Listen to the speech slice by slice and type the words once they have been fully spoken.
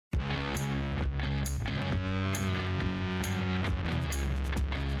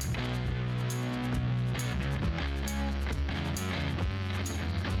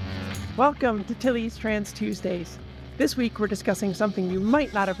Welcome to Tilly's Trans Tuesdays. This week we're discussing something you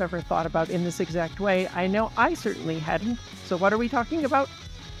might not have ever thought about in this exact way. I know I certainly hadn't. So what are we talking about?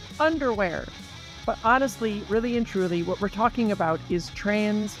 Underwear. But honestly, really and truly, what we're talking about is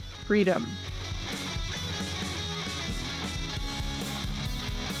trans freedom.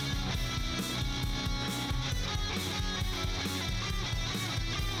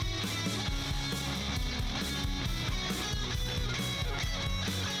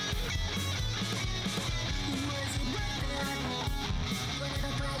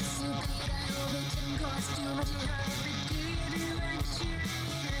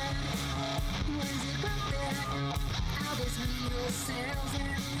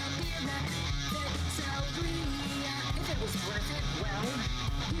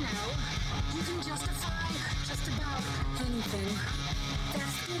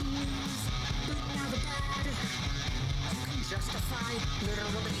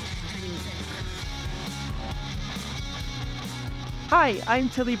 Hi, I'm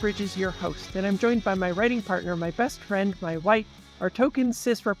Tilly Bridges, your host, and I'm joined by my writing partner, my best friend, my wife, our token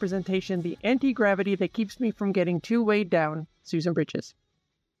cis representation, the anti-gravity that keeps me from getting too weighed down, Susan Bridges.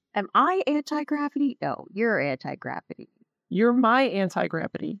 Am I anti-gravity? No, you're anti-gravity. You're my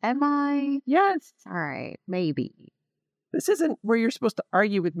anti-gravity. Am I? Yes. All right, maybe. This isn't where you're supposed to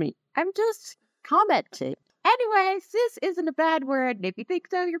argue with me. I'm just commenting. Anyway, cis isn't a bad word, and if you think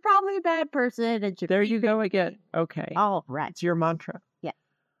so, you're probably a bad person. And there you go again. Okay. All right. It's your mantra. Yeah.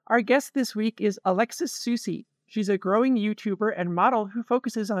 Our guest this week is Alexis Soucy. She's a growing YouTuber and model who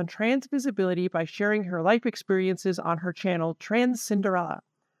focuses on trans visibility by sharing her life experiences on her channel, Trans Cinderella.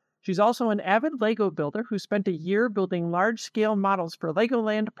 She's also an avid Lego builder who spent a year building large-scale models for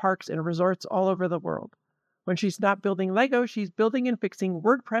Legoland parks and resorts all over the world. When she's not building Lego, she's building and fixing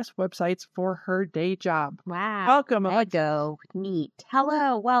WordPress websites for her day job. Wow. Welcome. Lego. Neat.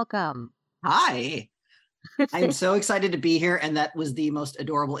 Hello. Welcome. Hi. I'm so excited to be here, and that was the most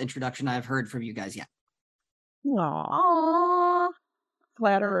adorable introduction I've heard from you guys yet. Aww.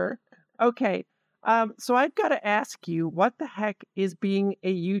 Flatterer. Okay. So I've got to ask you, what the heck is being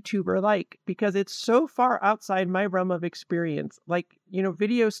a YouTuber like? Because it's so far outside my realm of experience. Like,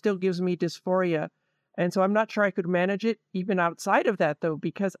 video still gives me dysphoria. And so I'm not sure I could manage it even outside of that, though,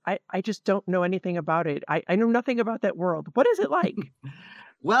 because I just don't know anything about it. I know nothing about that world. What is it like?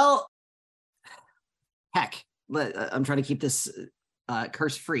 Well, heck, I'm trying to keep this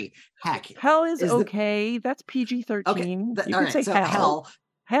curse free. Heck. Hell is okay. That's PG-13. Okay. You can say so hell.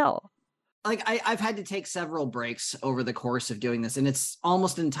 Hell. Like I've had to take several breaks over the course of doing this, and it's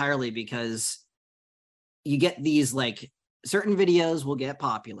almost entirely because you get these, like, certain videos will get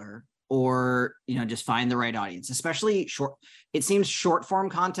popular, or just find the right audience, especially it seems short form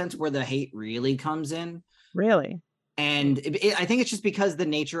content where the hate really comes in. Really? And I think it's just because the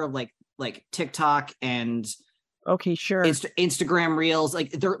nature of like TikTok and okay, sure, Instagram Reels,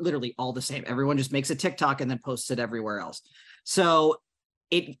 like, they're literally all the same. Everyone just makes a TikTok and then posts it everywhere else. So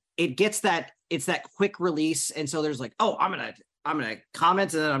it gets that, it's that quick release, and so there's like, oh, I'm gonna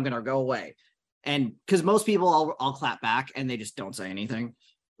comment and then I'm gonna go away, and because most people I'll clap back and they just don't say anything.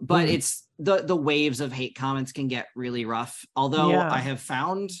 But it's the waves of hate comments can get really rough. Although I have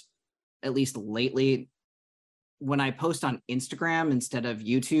found, at least lately, when I post on Instagram instead of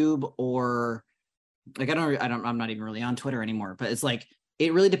YouTube, or like I'm not even really on Twitter anymore, but it's like,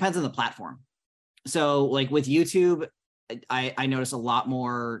 it really depends on the platform. So like with YouTube, I notice a lot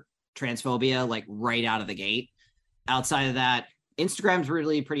more transphobia, like, right out of the gate. Outside of that, Instagram's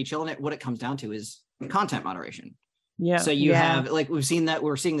really pretty chill, and what it comes down to is content moderation. Yeah. So you have, like, we're seeing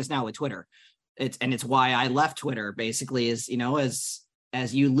this now with Twitter. It's why I left Twitter, basically, is,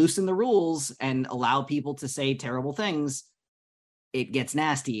 as you loosen the rules and allow people to say terrible things, it gets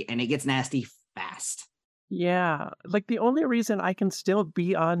nasty, and it gets nasty fast. Yeah. Like, the only reason I can still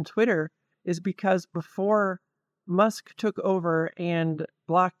be on Twitter is because before Musk took over and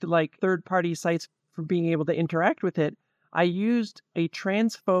blocked, like, third-party sites from being able to interact with it, I used a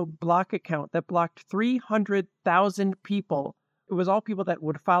transphobe block account that blocked 300,000 people. It was all people that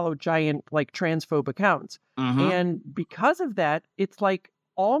would follow giant, like, transphobe accounts. And because of that, it's like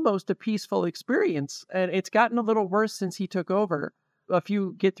almost a peaceful experience. And it's gotten a little worse since he took over. A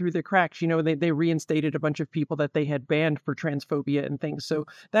few get through the cracks, they reinstated a bunch of people that they had banned for transphobia and things. So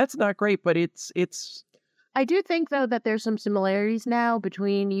that's not great, but it's I do think, though, that there's some similarities now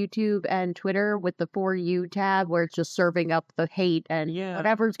between YouTube and Twitter with the For You tab, where it's just serving up the hate and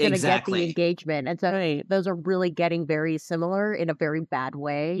whatever's going to get the engagement. And so those are really getting very similar in a very bad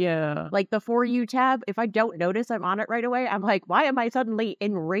way. Yeah. Like the For You tab, if I don't notice I'm on it right away, I'm like, why am I suddenly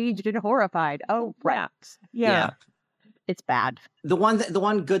enraged and horrified? Oh, right. Yeah. it's bad. The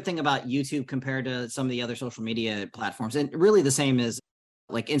one good thing about YouTube compared to some of the other social media platforms, and really the same as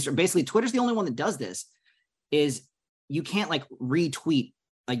like Instagram, basically Twitter's the only one that does this, is you can't like retweet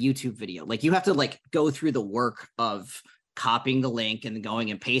a YouTube video. Like you have to like go through the work of copying the link and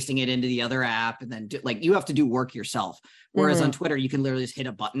going and pasting it into the other app, and then like you have to do work yourself. Whereas on Twitter, you can literally just hit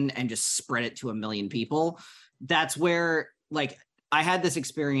a button and just spread it to a million people. That's where like I had this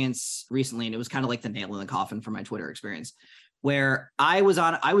experience recently, and it was kind of like the nail in the coffin for my Twitter experience, where I was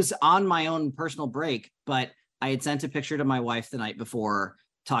on my own personal break, but I had sent a picture to my wife the night before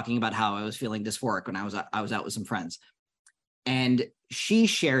talking about how I was feeling dysphoric when I was out with some friends. And she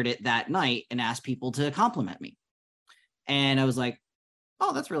shared it that night and asked people to compliment me. And I was like,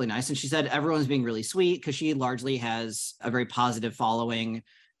 oh, that's really nice. And she said, everyone's being really sweet, because she largely has a very positive following,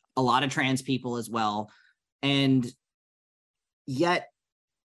 a lot of trans people as well. And yet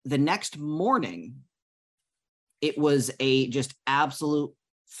the next morning, it was a just absolute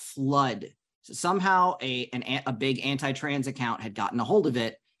flood. So somehow a big anti-trans account had gotten a hold of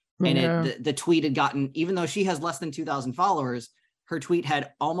it. And the tweet had gotten, even though she has less than 2,000 followers, her tweet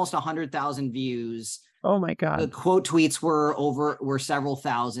had almost 100,000 views. Oh my God. The quote tweets were several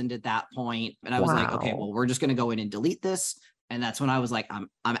thousand at that point. And I was like, okay, well, we're just going to go in and delete this. And that's when I was like, I'm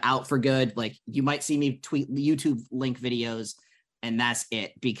out for good. Like, you might see me tweet YouTube link videos, and that's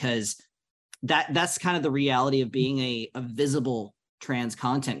it, because that's kind of the reality of being a visible trans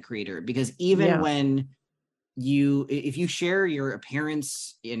content creator. Because even when if you share your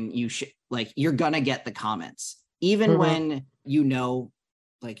appearance and like, you're gonna get the comments, even when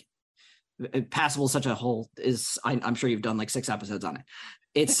like Passable is such a whole I'm sure you've done like 6 episodes on it.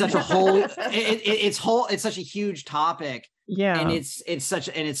 It's such a whole it's such a huge topic. Yeah. And it's such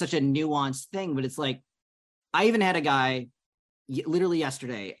a nuanced thing. But it's like, I even had a guy literally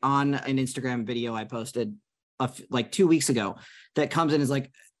yesterday on an Instagram video I posted like 2 weeks ago that comes in and is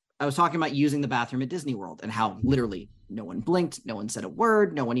like, I was talking about using the bathroom at Disney World and how literally no one blinked, no one said a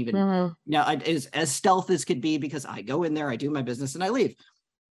word, no one even as stealth as could be, because I go in there, I do my business, and I leave.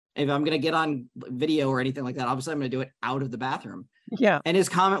 If I'm going to get on video or anything like that, obviously I'm going to do it out of the bathroom. Yeah. And his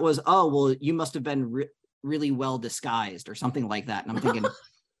comment was, oh, well, you must have been really well disguised or something like that. And I'm thinking,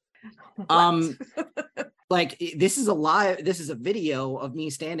 like, this is a video of me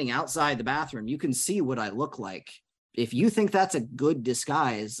standing outside the bathroom. You can see what I look like. If you think that's a good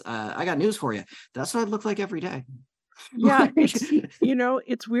disguise, I got news for you. That's what I look like every day. Yeah,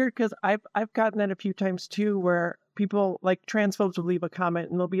 it's weird, because I've gotten that a few times too, where people like transphobes will leave a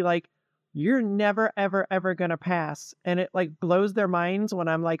comment and they'll be like, "You're never ever ever gonna pass," and it like blows their minds when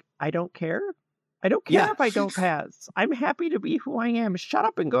I'm like, I don't care. I don't care if I don't pass. I'm happy to be who I am. Shut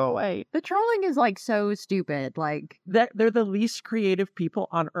up and go away. The trolling is like so stupid. Like, they're the least creative people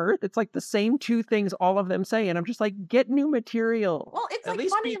on earth. It's like the same 2 things all of them say, and I'm just like, get new material. Well, it's at like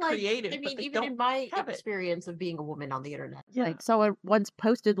least funny, be like, creative. I mean, even in my experience of being a woman on the internet, like someone once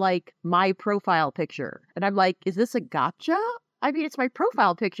posted like my profile picture, and I'm like, is this a gotcha? I mean, it's my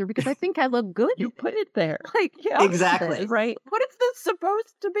profile picture because I think I look good. You put it there. Like, yeah, exactly. Right. What is this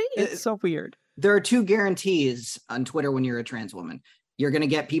supposed to be? It's so weird. There are 2 guarantees on Twitter when you're a trans woman. You're going to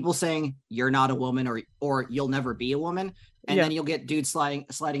get people saying you're not a woman, or you'll never be a woman. And then you'll get dudes sliding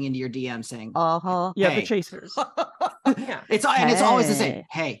into your DM saying, hey. Yeah, the chasers. It's always the same.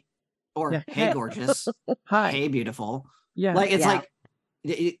 Hey, or hey, gorgeous. Hi. Hey, beautiful. Yeah. Like, it's like,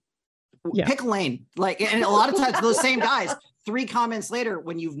 pick a lane. Like, and a lot of times those same guys, 3 comments later,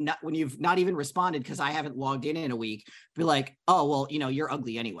 when you've not even responded because I haven't logged in a week, be like, oh, well, you're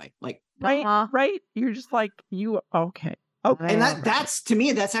ugly anyway. Like, right. You're just like, okay. And that's, to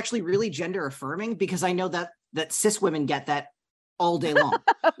me, that's actually really gender affirming, because I know that cis women get that all day long.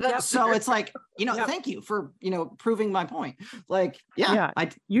 So it's like, thank you for, proving my point. Like,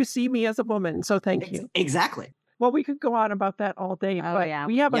 you see me as a woman, so thank you. Exactly. Well, we could go on about that all day, but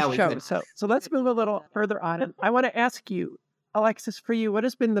we have a show. So let's move a little further on. I want to ask you, Alexis, for you, what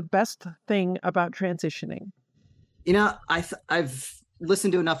has been the best thing about transitioning? I've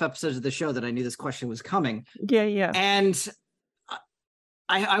listened to enough episodes of the show that I knew this question was coming. Yeah. And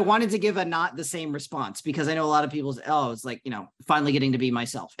I wanted to give a not the same response, because I know a lot of people's, it's like, finally getting to be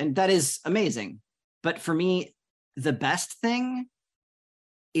myself. And that is amazing. But for me, the best thing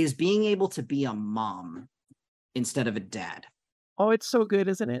is being able to be a mom instead of a dad. Oh, it's so good,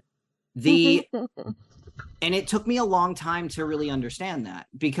 isn't it? And it took me a long time to really understand that,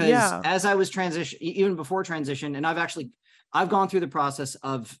 because as I was even before transition, and I've gone through the process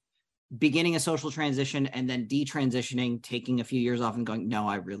of beginning a social transition and then detransitioning, taking a few years off and going, no,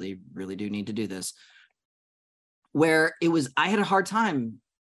 I really, really do need to do this. Where I had a hard time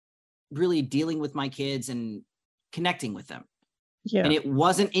really dealing with my kids and connecting with them. Yeah. And it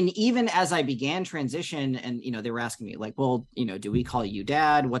wasn't, and even as I began transition and, they were asking me like, well, do we call you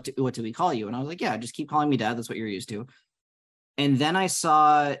dad? What do we call you? And I was like, yeah, just keep calling me dad. That's what you're used to. And then I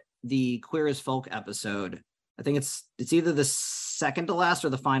saw the Queer as Folk episode. I think it's either the second to last or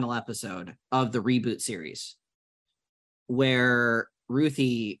the final episode of the reboot series, where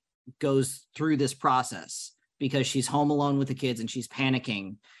Ruthie goes through this process because she's home alone with the kids and she's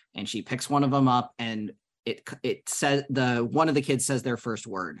panicking, and she picks one of them up, and it says one of the kids says their first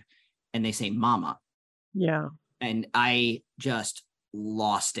word, and they say mama. Yeah. And I just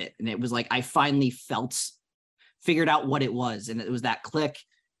lost it. And it was like I finally figured out what it was, and it was that click.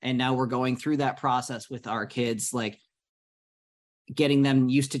 And now we're going through that process with our kids, like getting them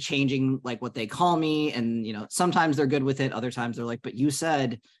used to changing like what they call me. And, sometimes they're good with it. Other times they're like, but you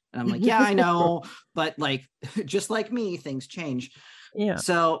said, and I'm like, yeah, I know. But like, just like me, things change. Yeah.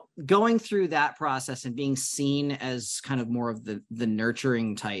 So going through that process and being seen as kind of more of the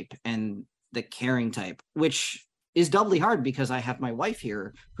nurturing type and the caring type, which is doubly hard because I have my wife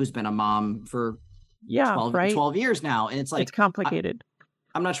here who's been a mom for 12 years now. And it's like, it's complicated.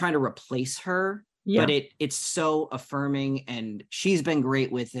 I'm not trying to replace her, but it's so affirming, and she's been great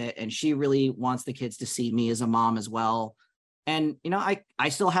with it. And she really wants the kids to see me as a mom as well. And, I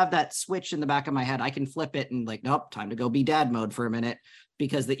still have that switch in the back of my head. I can flip it and like, nope, time to go be dad mode for a minute,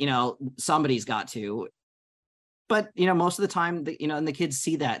 because somebody's got to. But, most of the time, and the kids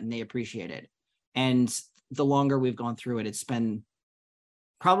see that and they appreciate it. And the longer we've gone through it, it's been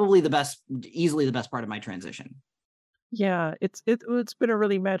probably easily the best part of my transition. Yeah, it's been a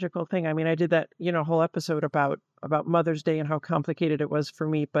really magical thing. I mean, I did that, whole episode about Mother's Day and how complicated it was for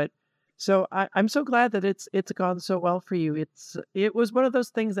me. But so I'm so glad that it's gone so well for you. It was one of those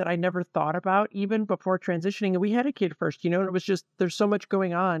things that I never thought about even before transitioning. And we had a kid first, and it was just, there's so much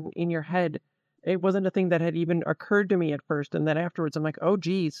going on in your head. It wasn't a thing that had even occurred to me at first. And then afterwards, I'm like, oh,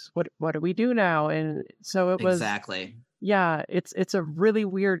 geez, what do we do now? And so it was. Exactly. Yeah, it's a really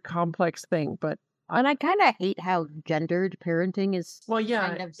weird, complex thing, but. And I kind of hate how gendered parenting is. Well, yeah,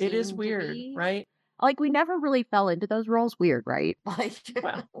 kind of it is weird, right? Like, we never really fell into those roles. Weird, right? Like,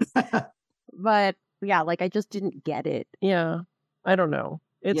 well. But yeah, like I just didn't get it. Yeah, I don't know.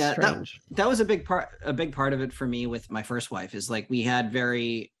 It's strange. That was a big part of it for me with my first wife, is like we had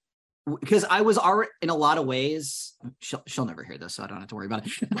because I was already, in a lot of ways, she'll never hear this, so I don't have to worry about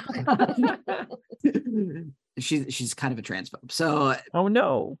it. She's kind of a transphobe. So oh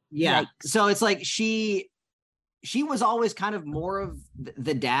no. Yeah. Yikes. So it's like she was always kind of more of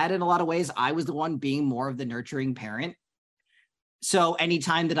the dad in a lot of ways. I was the one being more of the nurturing parent. So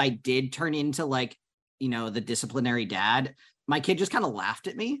anytime that I did turn into like, the disciplinary dad, my kid just kind of laughed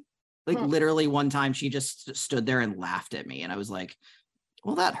at me. Like literally one time she just stood there and laughed at me. And I was like,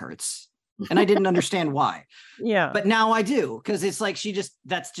 well, that hurts. And I didn't understand why. Yeah. But now I do, because it's like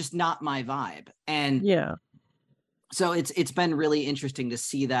that's just not my vibe. And yeah. So it's been really interesting to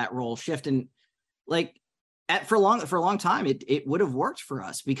see that role shift. And like for a long time, it would have worked for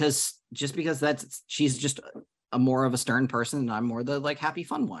us because she's just a more of a stern person and I'm more the like happy,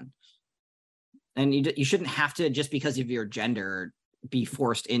 fun one. And you shouldn't have to, just because of your gender, be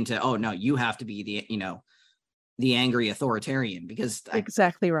forced into, oh no, you have to be the angry authoritarian, because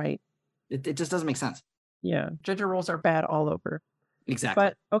exactly right. It just doesn't make sense. Yeah. Gender roles are bad all over. Exactly.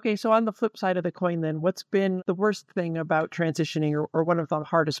 But okay, so on the flip side of the coin then, what's been the worst thing about transitioning or one of the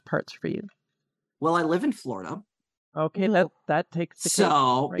hardest parts for you? Well, I live in Florida. Okay, that takes the cake.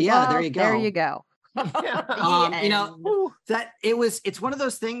 So right? Yeah, there you go. There you go. It's one of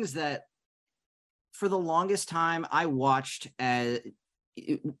those things that for the longest time I watched the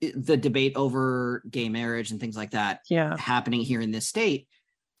debate over gay marriage and things like that happening here in this state.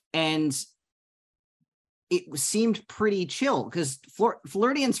 And it seemed pretty chill because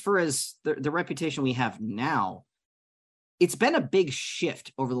Floridians, for as the reputation we have now, it's been a big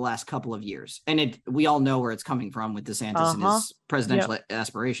shift over the last couple of years. And we all know where it's coming from with DeSantis and his presidential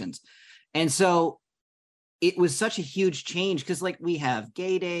aspirations. And so it was such a huge change because like we have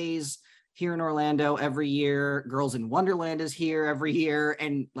gay days here in Orlando every year. Girls in Wonderland is here every year,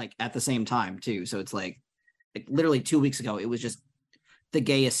 and like at the same time too. So it's like literally 2 weeks ago, it was just the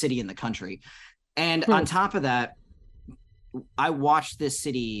gayest city in the country. And on top of that, I watched this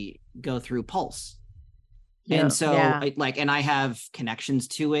city go through Pulse. Yeah. And so and I have connections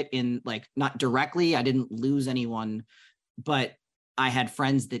to it in like, not directly, I didn't lose anyone, but I had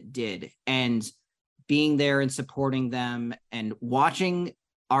friends that did. And being there and supporting them and watching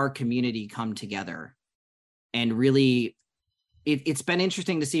our community come together, and really it's been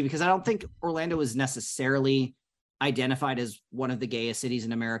interesting to see, because I don't think Orlando was necessarily identified as one of the gayest cities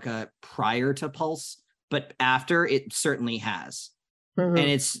in America prior to Pulse, but after, it certainly has. And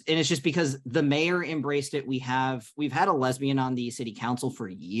it's just because the mayor embraced it. We've had a lesbian on the city council for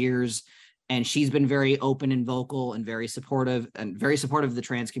years, and she's been very open and vocal and very supportive of the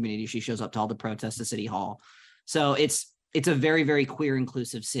trans community. She shows up to all the protests at City Hall. So it's a very, very queer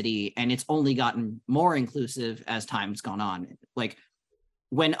inclusive city, and it's only gotten more inclusive as time's gone on. Like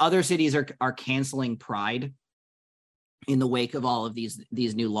when other cities are canceling Pride in the wake of all of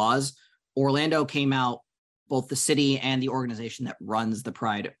these new laws, Orlando came out, both the city and the organization that runs the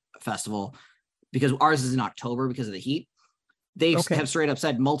Pride Festival, because ours is in October because of the heat. They have straight up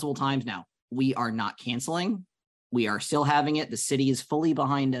said multiple times now, we are not canceling. We are still having it. The city is fully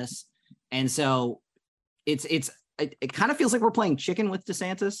behind us. And so it kind of feels like we're playing chicken with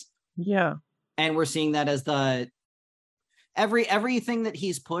DeSantis. Yeah. And we're seeing that as everything that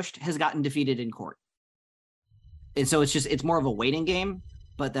he's pushed has gotten defeated in court. And so it's more of a waiting game.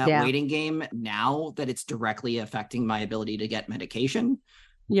 But that waiting game, now that it's directly affecting my ability to get medication,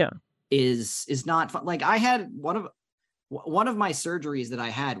 is not fun. Like I had one of my surgeries that I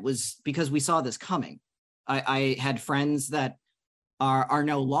had was because we saw this coming. I had friends that are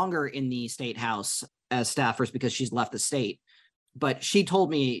no longer in the state house as staffers because she's left the state. But she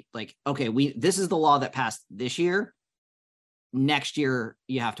told me, like, okay, this is the law that passed this year. Next year,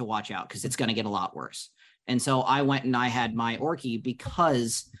 you have to watch out because it's going to get a lot worse. And so I went and I had my Orky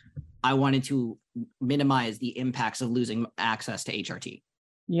because I wanted to minimize the impacts of losing access to HRT.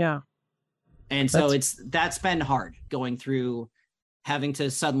 Yeah. And so that's been hard, going through having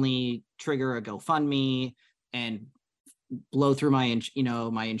to suddenly trigger a GoFundMe and blow through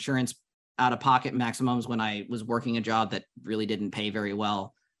my insurance out of pocket maximums when I was working a job that really didn't pay very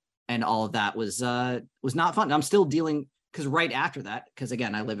well. And all of that was not fun. I'm still dealing, because right after that, because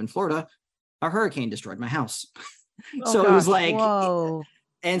again, I live in Florida, a hurricane destroyed my house. So it was like, whoa.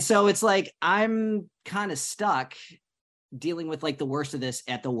 And so it's like, I'm kind of stuck dealing with like the worst of this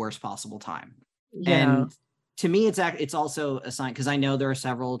at the worst possible time. Yeah. And to me, it's also a sign, because I know there are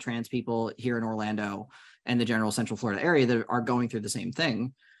several trans people here in Orlando and the general Central Florida area that are going through the same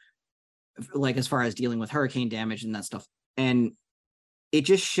thing, like as far as dealing with hurricane damage and that stuff. And it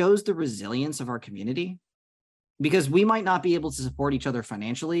just shows the resilience of our community, because we might not be able to support each other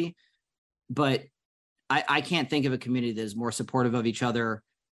financially, but I can't think of a community that is more supportive of each other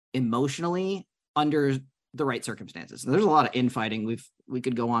emotionally under the right circumstances. There's a lot of infighting. We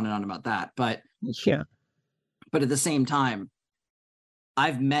could go on and on about that, but at the same time,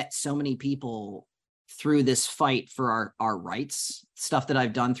 I've met so many people through this fight for our rights, stuff that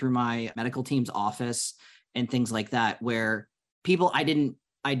I've done through my medical team's office and things like that, where people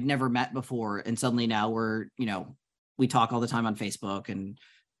I'd never met before, and suddenly now we talk all the time on Facebook and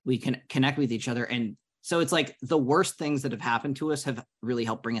we can connect with each other. And so it's like the worst things that have happened to us have really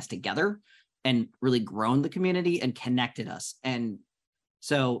helped bring us together and really grown the community and connected us. And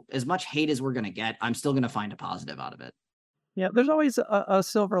so as much hate as we're going to get, I'm still going to find a positive out of it. Yeah, there's always a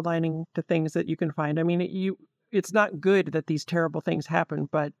silver lining to things that you can find. I mean, it's not good that these terrible things happen,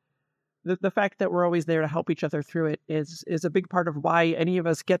 but the fact that we're always there to help each other through it is a big part of why any of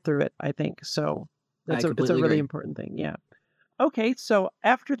us get through it, I think. So it's a really important thing. Yeah. Okay, so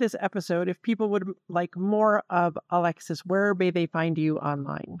after this episode, if people would like more of Alexis, where may they find you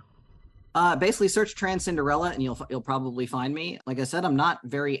online? Basically search Trans Cinderella and you'll probably find me. Like I said, I'm not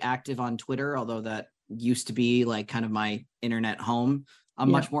very active on Twitter, although that used to be like kind of my internet home.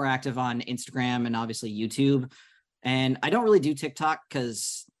 I'm much more active on Instagram and obviously YouTube. And I don't really do TikTok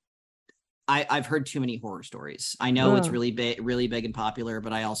because I've heard too many horror stories. I know it's really big and popular,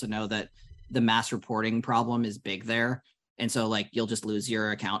 but I also know that the mass reporting problem is big there. And so like you'll just lose your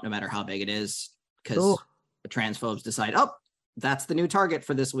account no matter how big it is, because the transphobes decide, that's the new target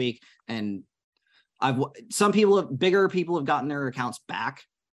for this week. And bigger people have gotten their accounts back,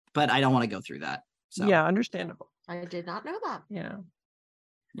 but I don't want to go through that. So yeah, understandable. I did not know that. Yeah.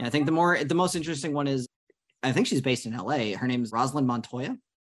 I think the most interesting one is, I think she's based in LA. Her name is Rosalind Montoya,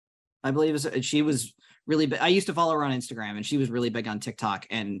 I believe. She was really big. I used to follow her on Instagram, and she was really big on TikTok,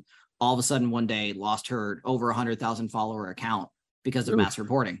 and all of a sudden one day lost her over 100,000 follower account because of mass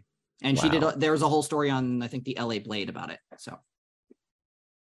reporting. And there was a whole story on, I think, the LA Blade about it. So.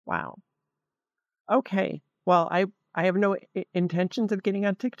 Wow. Okay. Well, I have no intentions of getting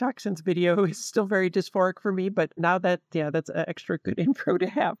on TikTok since video is still very dysphoric for me, but now that's an extra good info to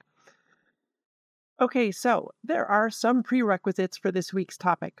have. Okay, so there are some prerequisites for this week's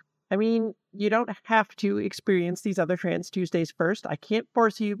topic. I mean, you don't have to experience these other Trans Tuesdays first. I can't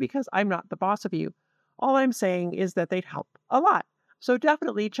force you because I'm not the boss of you. All I'm saying is that they'd help a lot. So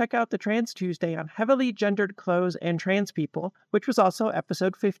definitely check out the Trans Tuesday on heavily gendered clothes and trans people, which was also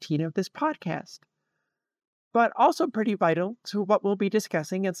episode 15 of this podcast. but also pretty vital to what we'll be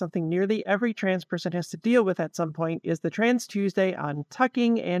discussing and something nearly every trans person has to deal with at some point is the Trans Tuesday on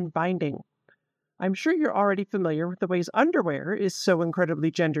tucking and binding. I'm sure you're already familiar with the ways underwear is so incredibly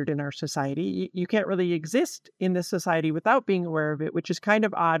gendered in our society. You can't really exist in this society without being aware of it, which is kind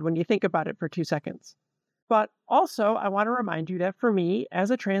of odd when you think about it for 2 seconds. But also, I want to remind you that for me, as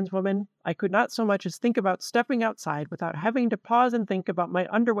a trans woman, I could not so much as think about stepping outside without having to pause and think about my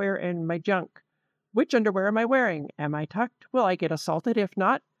underwear and my junk. Which underwear am I wearing? Am I tucked? Will I get assaulted if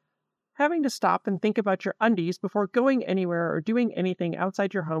not? Having to stop and think about your undies before going anywhere or doing anything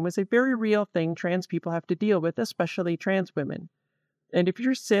outside your home is a very real thing trans people have to deal with, especially trans women. And if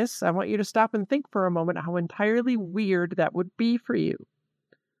you're cis, I want you to stop and think for a moment how entirely weird that would be for you.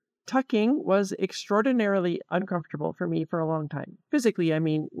 Tucking was extraordinarily uncomfortable for me for a long time. Physically, I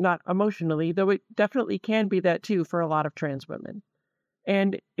mean, not emotionally, though it definitely can be that too for a lot of trans women.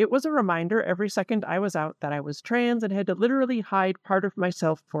 And it was a reminder every second I was out that I was trans and had to literally hide part of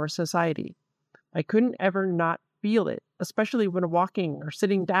myself for society. I couldn't ever not feel it, especially when walking or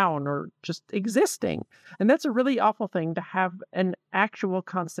sitting down or just existing. And that's a really awful thing to have an actual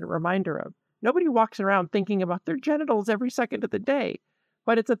constant reminder of. Nobody walks around thinking about their genitals every second of the day,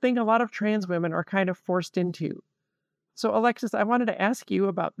 but it's a thing a lot of trans women are kind of forced into. So, Alexis, I wanted to ask you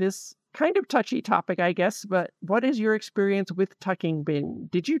about this kind of touchy topic, I guess, but what has your experience with tucking been?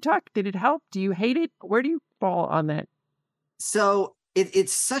 Did you tuck? Did it help? Do you hate it? Where do you fall on that? So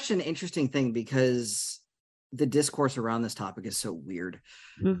it's such an interesting thing because the discourse around this topic is so weird.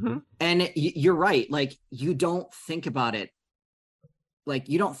 Mm-hmm. And you're right. Like, you don't think about it. Like,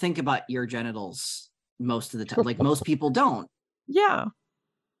 you don't think about your genitals most of the time. Like, most people don't. Yeah.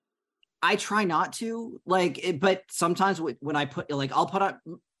 I try not to, but sometimes when I put, like, I'll put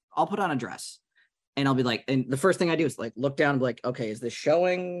on a dress and I'll be like, and the first thing I do is like, look down and be like, okay, is this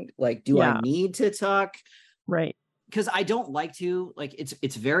showing? Like, do I need to tuck? Right. Because I don't like to, like,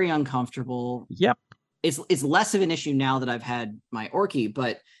 it's very uncomfortable. Yep. It's less of an issue now that I've had my Orky,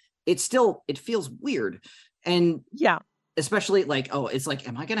 but it feels weird. And yeah, especially like, oh, it's like,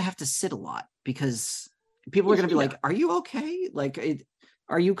 am I going to have to sit a lot? Because people are going to be like, are you okay? Like,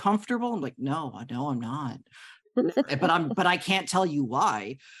 are you comfortable? I'm like, no, I'm not. but I can't tell you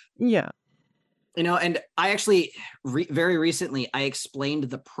why. Yeah. You know, and I actually very recently, I explained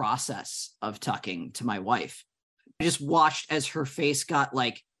the process of tucking to my wife. I just watched as her face got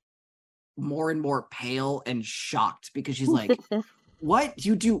like more and more pale and shocked because she's like, what?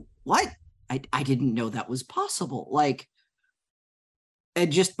 You do what? I didn't know that was possible. Like, and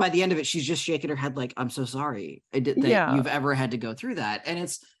just by the end of it, she's just shaking her head like, I'm so sorry that you've ever had to go through that. And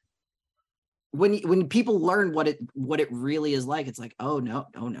it's when people learn what it really is like, it's like, oh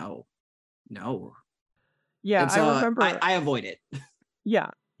no. Yeah, so I remember. I avoid it. Yeah.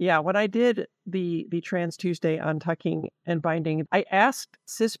 When I did the Trans Tuesday on tucking and binding, I asked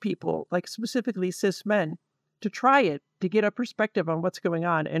cis people, like specifically cis men, to try it to get a perspective on what's going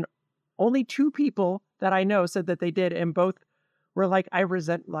on. And only 2 people that I know said that they did, and both were like, I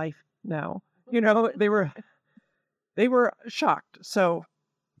resent life now. You know, they were shocked. So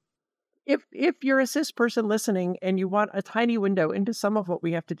if you're a cis person listening and you want a tiny window into some of what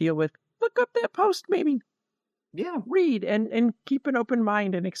we have to deal with, look up that post, maybe. Yeah. Read and keep an open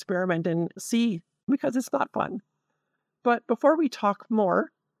mind and experiment and see, because it's not fun. But before we talk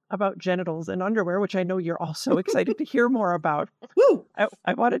more about genitals and underwear, which I know you're also excited to hear more about,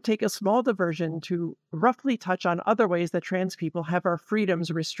 I want to take a small diversion to roughly touch on other ways that trans people have our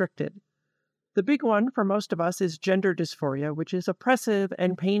freedoms restricted. The big one for most of us is gender dysphoria, which is oppressive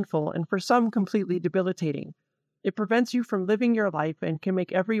and painful and for some completely debilitating. It prevents you from living your life and can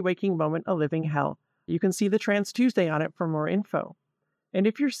make every waking moment a living hell. You can see the Trans Tuesday on it for more info. And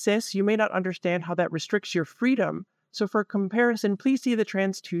if you're cis, you may not understand how that restricts your freedom. So for comparison, please see the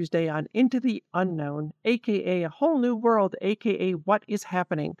Trans Tuesday on Into the Unknown, aka A Whole New World, aka What is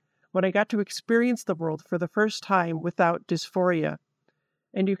Happening, when I got to experience the world for the first time without dysphoria.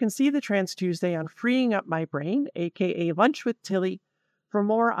 And you can see the Trans Tuesday on Freeing Up My Brain, aka Lunch with Tilly, for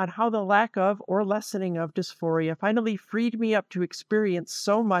more on how the lack of or lessening of dysphoria finally freed me up to experience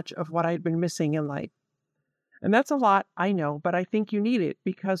so much of what I'd been missing in life. And that's a lot, I know, but I think you need it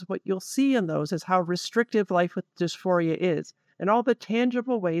because what you'll see in those is how restrictive life with dysphoria is and all the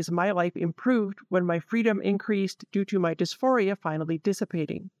tangible ways my life improved when my freedom increased due to my dysphoria finally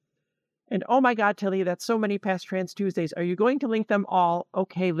dissipating. And oh my God, Tilly, that's so many past Trans Tuesdays. Are you going to link them all?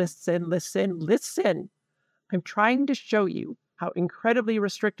 Okay, listen. I'm trying to show you how incredibly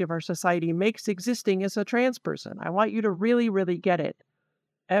restrictive our society makes existing as a trans person. I want you to really, really get it.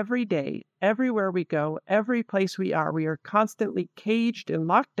 Every day, everywhere we go, every place we are constantly caged and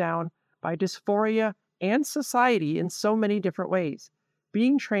locked down by dysphoria and society in so many different ways.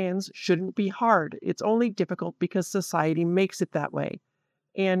 Being trans shouldn't be hard. It's only difficult because society makes it that way.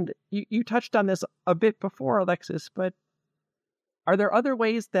 And you touched on this a bit before, Alexis, but are there other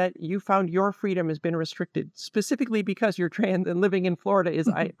ways that you found your freedom has been restricted, specifically because you're trans and living in Florida is,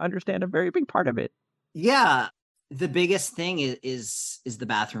 I understand, a very big part of it? Yeah. The biggest thing is the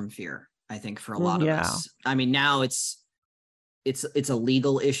bathroom fear, I think, for a lot of us. I mean, now it's a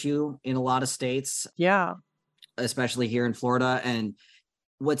legal issue in a lot of states. Yeah. Especially here in Florida. And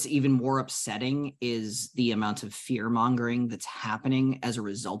what's even more upsetting is the amount of fear mongering that's happening as a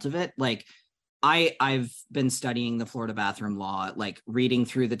result of it. Like, I've been studying the Florida bathroom law, like reading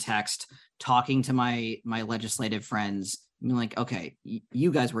through the text, talking to my legislative friends. I'm like, okay,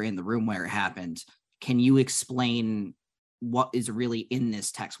 you guys were in the room where it happened. Can you explain what is really in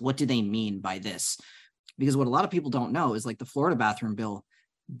this text? What do they mean by this? Because what a lot of people don't know is, like, the Florida bathroom bill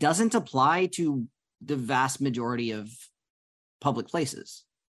doesn't apply to the vast majority of public places.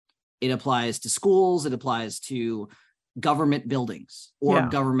 It applies to schools. It applies to government buildings or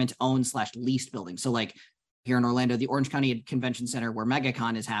government owned / leased buildings. So like here in Orlando, the Orange County Convention Center where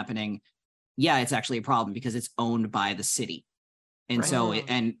MegaCon is happening. Yeah, it's actually a problem because it's owned by the city. And so,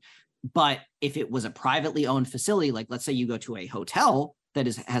 but if it was a privately owned facility, like let's say you go to a hotel that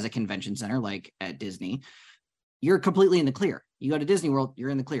has a convention center, like at Disney, you're completely in the clear. You go to Disney World, you're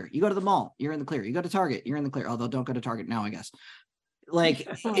in the clear. You go to the mall, you're in the clear. You go to Target, you're in the clear. Although don't go to Target now, I guess. Like,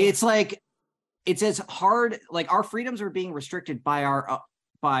 it's like, it's as hard, like our freedoms are being restricted by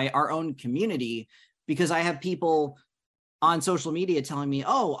our own community, because I have people on social media telling me,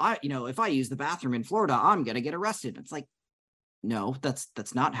 oh, if I use the bathroom in Florida, I'm going to get arrested. It's like, no,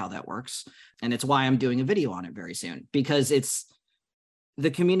 that's not how that works. And it's why I'm doing a video on it very soon, because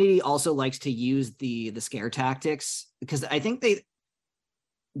the community also likes to use the scare tactics, because I think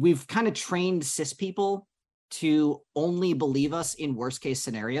we've kind of trained cis people to only believe us in worst case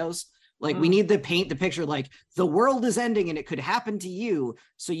scenarios. Like we need to paint the picture like the world is ending and it could happen to you,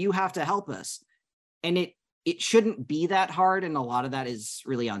 so you have to help us. And it shouldn't be that hard. And a lot of that is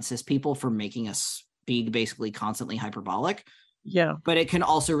really on cis people for making us be basically constantly hyperbolic. Yeah. But it can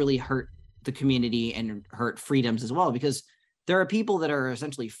also really hurt the community and hurt freedoms as well, because there are people that are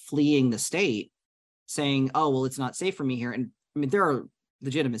essentially fleeing the state saying, oh, well, it's not safe for me here. And I mean, there are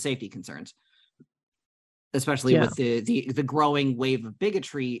legitimate safety concerns, especially with the growing wave of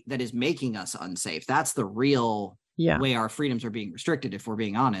bigotry that is making us unsafe. That's the real way our freedoms are being restricted, if we're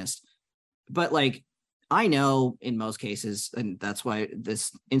being honest. But like, I know in most cases, and that's why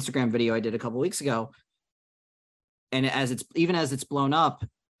this Instagram video I did a couple of weeks ago, and as it's blown up,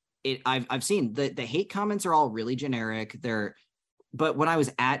 I've seen the hate comments are all really generic. But when I was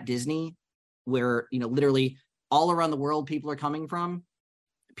at Disney, where literally all around the world people are coming from,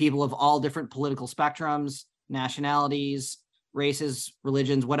 people of all different political spectrums, nationalities, races,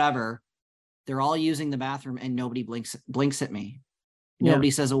 religions, whatever, they're all using the bathroom and nobody blinks at me. Nobody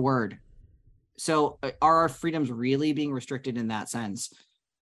says a word. So are our freedoms really being restricted in that sense?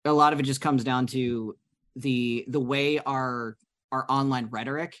 A lot of it just comes down to the way our online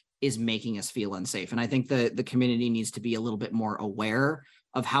rhetoric is making us feel unsafe. And I think the community needs to be a little bit more aware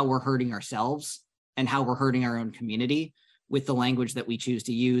of how we're hurting ourselves and how we're hurting our own community with the language that we choose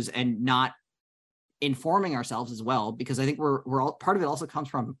to use, and not informing ourselves as well, because I think we're all, part of it also comes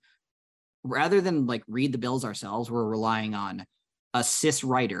from, rather than like read the bills ourselves, we're relying on a cis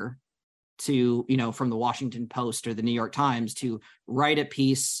writer to, from the Washington Post or the New York Times to write a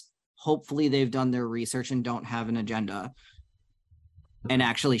piece. Hopefully they've done their research and don't have an agenda, and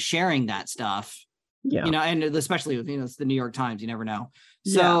actually sharing that stuff, and especially with, it's the New York Times, you never know.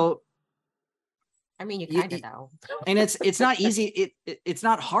 So, I mean, you kind of know. And it's not easy. It's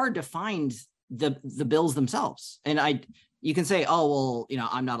not hard to find the bills themselves. And you can say, oh, well,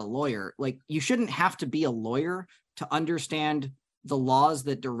 I'm not a lawyer. Like, you shouldn't have to be a lawyer to understand the laws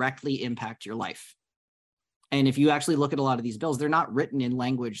that directly impact your life. And if you actually look at a lot of these bills, they're not written in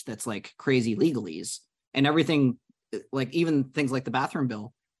language that's like crazy legalese, and everything, like even things like the bathroom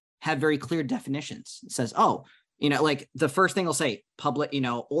bill have very clear definitions. It says, oh, like the first thing will say public,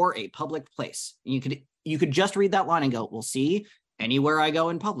 or a public place. You could just read that line and go, well, see, anywhere I go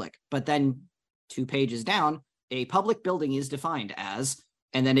in public. But then 2 pages down, a public building is defined as,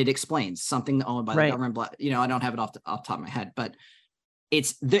 and then it explains something owned by the government. I don't have it off the top of my head, but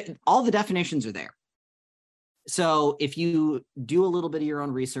all the definitions are there. So if you do a little bit of your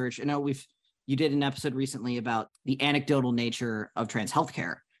own research, you did an episode recently about the anecdotal nature of trans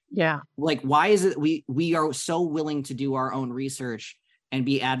healthcare. Yeah. Like, why is it we are so willing to do our own research and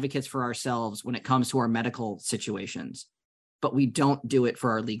be advocates for ourselves when it comes to our medical situations, but we don't do it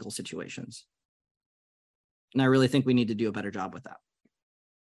for our legal situations? And I really think we need to do a better job with that.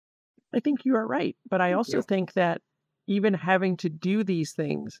 I think you are right. But I also think that even having to do these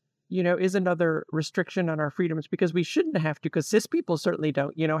things, is another restriction on our freedoms, because we shouldn't have to, because cis people certainly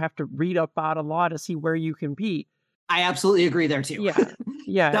don't, have to read about a law to see where you can be. I absolutely agree there too. Yeah.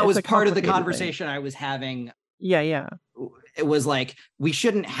 Yeah. That was part of the conversation I was having. Yeah. Yeah. It was like, we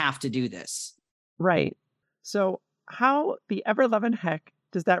shouldn't have to do this. Right. So how the ever-loving heck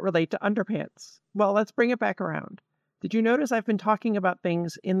does that relate to underpants? Well, let's bring it back around. Did you notice I've been talking about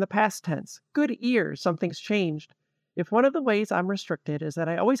things in the past tense? Good ear, something's changed. If one of the ways I'm restricted is that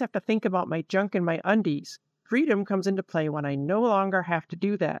I always have to think about my junk and my undies, freedom comes into play when I no longer have to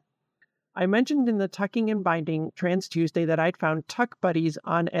do that. I mentioned in the Tucking and Binding Trans Tuesday that I'd found Tuck Buddies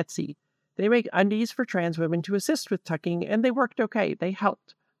on Etsy. They make undies for trans women to assist with tucking, and they worked okay. They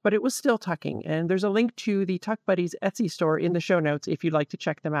helped, but it was still tucking, and there's a link to the Tuck Buddies Etsy store in the show notes if you'd like to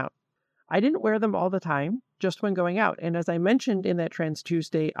check them out. I didn't wear them all the time, just when going out, and as I mentioned in that Trans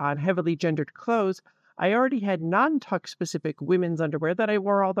Tuesday on heavily gendered clothes, I already had non-tuck specific women's underwear that I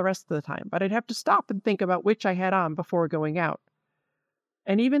wore all the rest of the time, but I'd have to stop and think about which I had on before going out.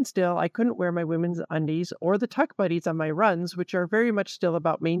 And even still, I couldn't wear my women's undies or the Tuck Buddies on my runs, which are very much still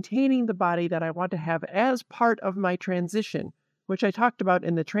about maintaining the body that I want to have as part of my transition, which I talked about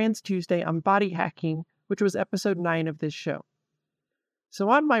in the Trans Tuesday on body hacking, which was episode 9 of this show. So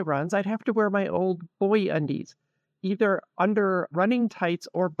on my runs, I'd have to wear my old boy undies, either under running tights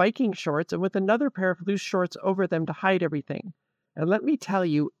or biking shorts, and with another pair of loose shorts over them to hide everything. And let me tell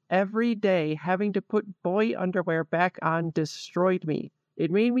you, every day having to put boy underwear back on destroyed me. It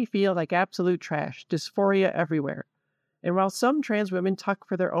made me feel like absolute trash, dysphoria everywhere. And while some trans women tuck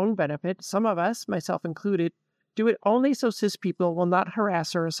for their own benefit, some of us, myself included, do it only so cis people will not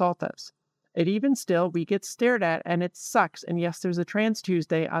harass or assault us. And even still, we get stared at, and it sucks. And yes, there's a Trans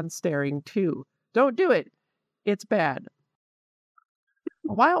Tuesday on staring, too. Don't do it. It's bad.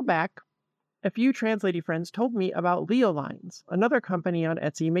 A while back, a few trans lady friends told me about Leo Lines, another company on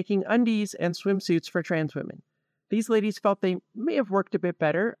Etsy making undies and swimsuits for trans women. These ladies felt they may have worked a bit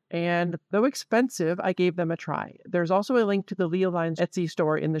better, and though expensive, I gave them a try. There's also a link to the Leo Lines Etsy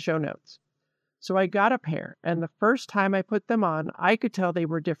store in the show notes. So I got a pair, and the first time I put them on, I could tell they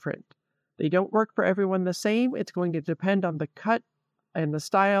were different. They don't work for everyone the same. It's going to depend on the cut and the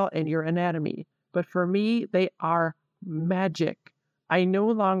style and your anatomy. But for me, they are magic. I no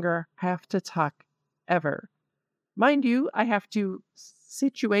longer have to tuck, ever. Mind you, I have to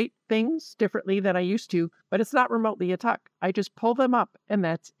situate things differently than I used to, but it's not remotely a tuck. I just pull them up, and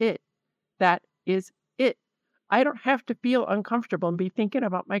that's it. That is it. I don't have to feel uncomfortable and be thinking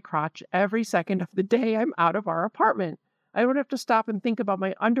about my crotch every second of the day I'm out of our apartment. I don't have to stop and think about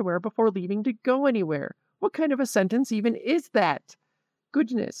my underwear before leaving to go anywhere. What kind of a sentence even is that?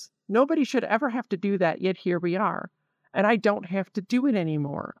 Goodness, nobody should ever have to do that, yet here we are. And I don't have to do it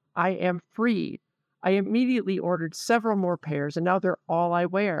anymore. I am free. I immediately ordered several more pairs, and now they're all I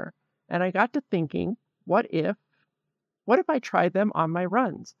wear. And I got to thinking, what if I tried them on my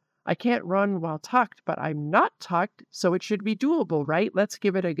runs? I can't run while tucked, but I'm not tucked, so it should be doable, right? Let's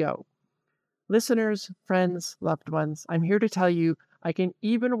give it a go. Listeners, friends, loved ones, I'm here to tell you I can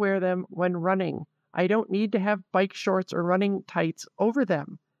even wear them when running. I don't need to have bike shorts or running tights over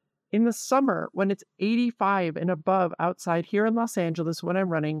them. In the summer, when it's 85 and above outside here in Los Angeles when I'm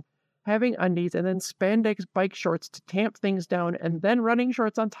running, having undies and then spandex bike shorts to tamp things down and then running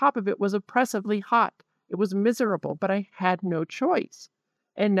shorts on top of it was oppressively hot. It was miserable, but I had no choice.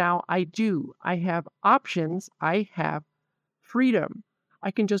 And now I do. I have options. I have freedom.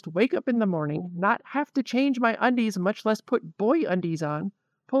 I can just wake up in the morning, not have to change my undies, much less put boy undies on,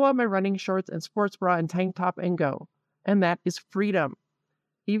 pull on my running shorts and sports bra and tank top and go. And that is freedom.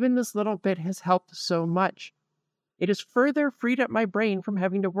 Even this little bit has helped so much. It has further freed up my brain from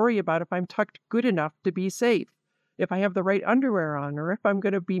having to worry about if I'm tucked good enough to be safe, if I have the right underwear on, or if I'm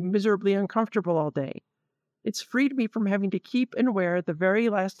going to be miserably uncomfortable all day. It's freed me from having to keep and wear the very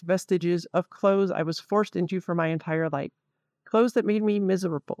last vestiges of clothes I was forced into for my entire life. Clothes that made me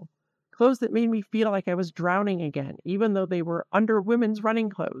miserable. Clothes that made me feel like I was drowning again, even though they were under women's running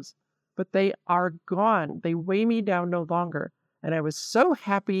clothes. But they are gone. They weigh me down no longer. And I was so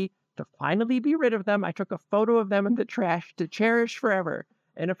happy to finally be rid of them. I took a photo of them in the trash to cherish forever.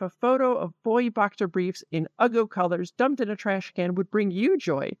 And if a photo of boy boxer briefs in Uggo colors dumped in a trash can would bring you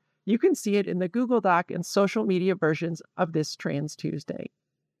joy, you can see it in the Google Doc and social media versions of this Trans Tuesday.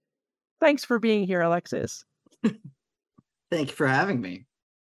 Thanks for being here, Alexis. Thank you for having me.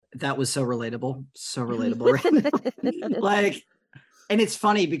 That was so relatable. So relatable. Like, and it's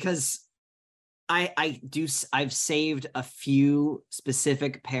funny because I've saved a few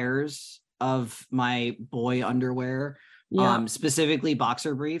specific pairs of my boy underwear, specifically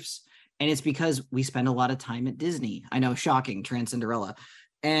boxer briefs. And it's because we spend a lot of time at Disney. I know, shocking, Trans-Cinderella.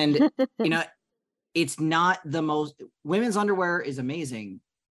 And, you know, it's not the most, women's underwear is amazing,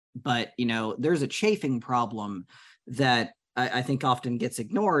 but, you know, there's a chafing problem that I think often gets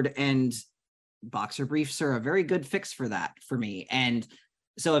ignored. And boxer briefs are a very good fix for that for me. And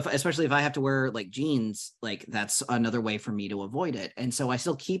so especially if I have to wear like jeans, like that's another way for me to avoid it. And so I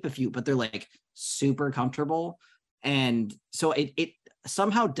still keep a few, but they're like super comfortable. And so it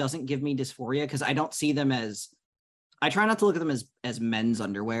somehow doesn't give me dysphoria because I don't see them as, I try not to look at them as men's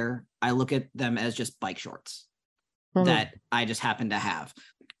underwear. I look at them as just bike shorts that I just happen to have.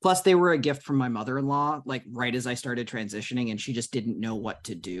 Plus they were a gift from my mother-in-law, like right as I started transitioning, and she just didn't know what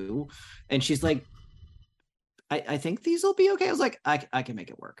to do. And she's like, I think these will be okay. I was like, I can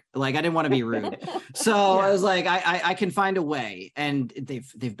make it work. Like, I didn't want to be rude. So I was like, I can find a way. And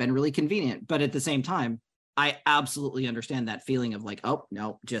they've been really convenient. But at the same time, I absolutely understand that feeling of like, oh,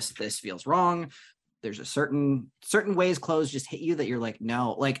 no, just this feels wrong. There's a certain ways clothes just hit you that you're like,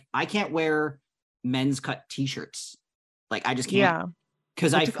 no, like I can't wear men's cut t-shirts. Like I just can't. Yeah.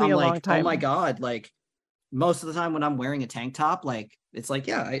 Because I'm like, oh my God, like most of the time when I'm wearing a tank top, like it's like,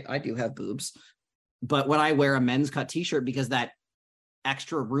 yeah, I do have boobs. But when I wear a men's cut t-shirt, because that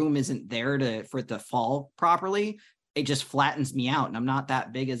extra room isn't there for it to fall properly, it just flattens me out, and I'm not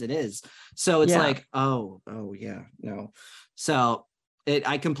that big as it is. So it's like, oh yeah, no. So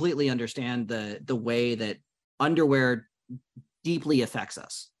I completely understand the way that underwear deeply affects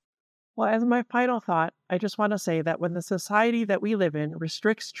us. Well, as my final thought, I just want to say that when the society that we live in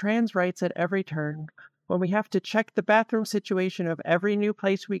restricts trans rights at every turn, when we have to check the bathroom situation of every new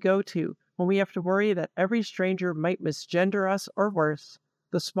place we go to, when we have to worry that every stranger might misgender us or worse,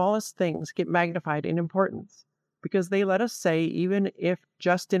 the smallest things get magnified in importance, because they let us say, even if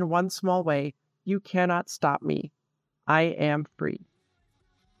just in one small way, you cannot stop me. I am free.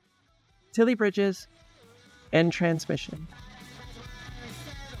 Tilly Bridges, End Transmission.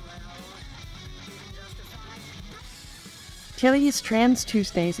 Tilly's Trans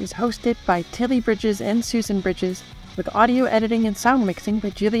Tuesdays is hosted by Tilly Bridges and Susan Bridges, with audio editing and sound mixing by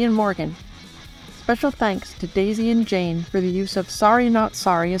Jillian Morgan. Special thanks to Daisy and Jane for the use of Sorry Not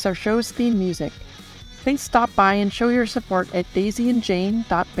Sorry as our show's theme music. Please stop by and show your support at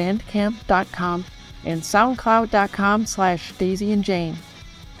daisyandjane.bandcamp.com and soundcloud.com/daisyandjane.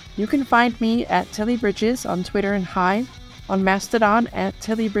 You can find me at Tilly Bridges on Twitter and Hive, on Mastodon at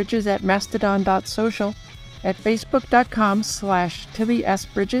tillybridges at mastodon.social, at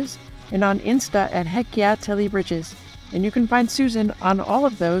facebook.com/TillySBridges, and on Insta at HeckYeahTillyBridges. And you can find Susan on all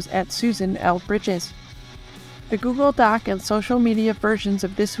of those at Susan L. Bridges. The Google Doc and social media versions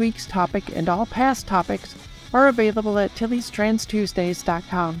of this week's topic and all past topics are available at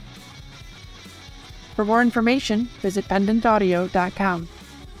Tilly'sTransTuesdays.com. For more information, visit pendantaudio.com.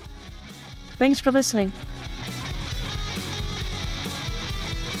 Thanks for listening.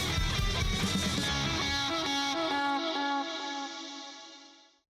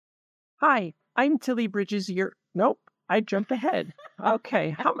 Hi, I'm Tilly Bridges. Nope, I jumped ahead.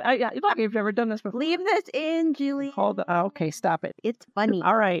 Okay, I've never done this before. Leave this in, Julie. Okay, stop it. It's funny.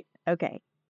 All right. Okay.